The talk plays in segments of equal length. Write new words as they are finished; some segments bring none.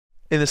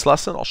In this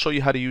lesson, I'll show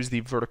you how to use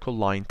the vertical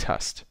line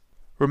test.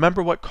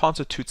 Remember what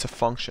constitutes a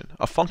function.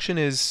 A function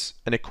is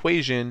an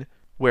equation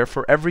where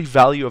for every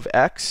value of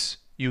x,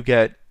 you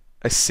get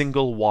a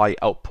single y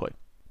output.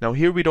 Now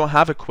here we don't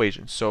have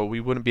equations, so we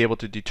wouldn't be able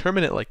to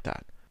determine it like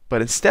that.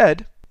 But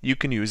instead, you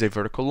can use a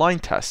vertical line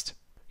test.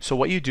 So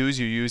what you do is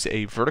you use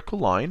a vertical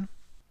line,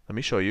 let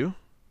me show you,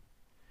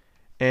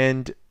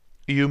 and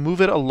you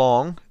move it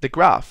along the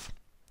graph.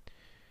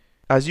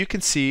 As you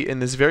can see in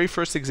this very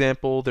first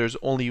example, there's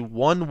only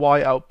one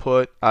y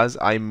output as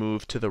I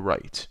move to the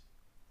right.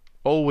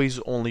 Always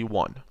only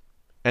one.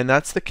 And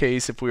that's the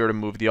case if we were to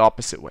move the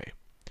opposite way.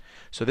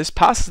 So this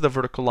passes the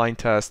vertical line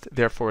test,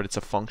 therefore it's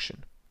a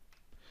function.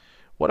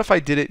 What if I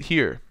did it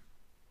here?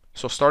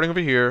 So starting over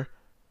here,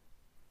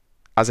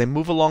 as I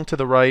move along to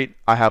the right,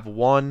 I have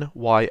one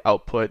y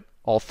output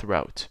all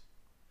throughout.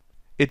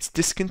 It's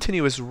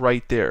discontinuous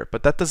right there,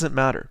 but that doesn't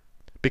matter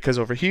because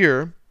over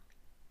here,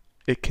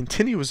 it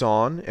continues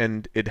on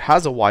and it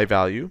has a y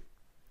value,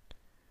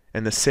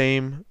 and the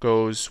same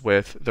goes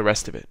with the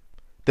rest of it.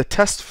 The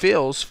test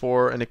fails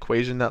for an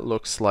equation that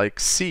looks like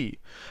C,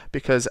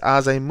 because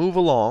as I move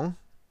along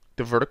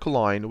the vertical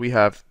line, we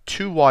have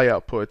two y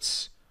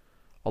outputs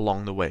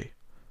along the way.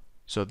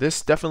 So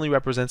this definitely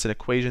represents an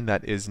equation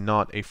that is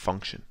not a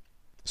function.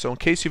 So in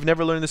case you've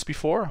never learned this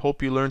before, I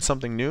hope you learned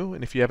something new,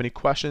 and if you have any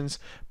questions,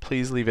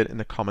 please leave it in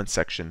the comment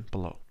section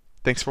below.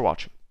 Thanks for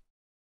watching.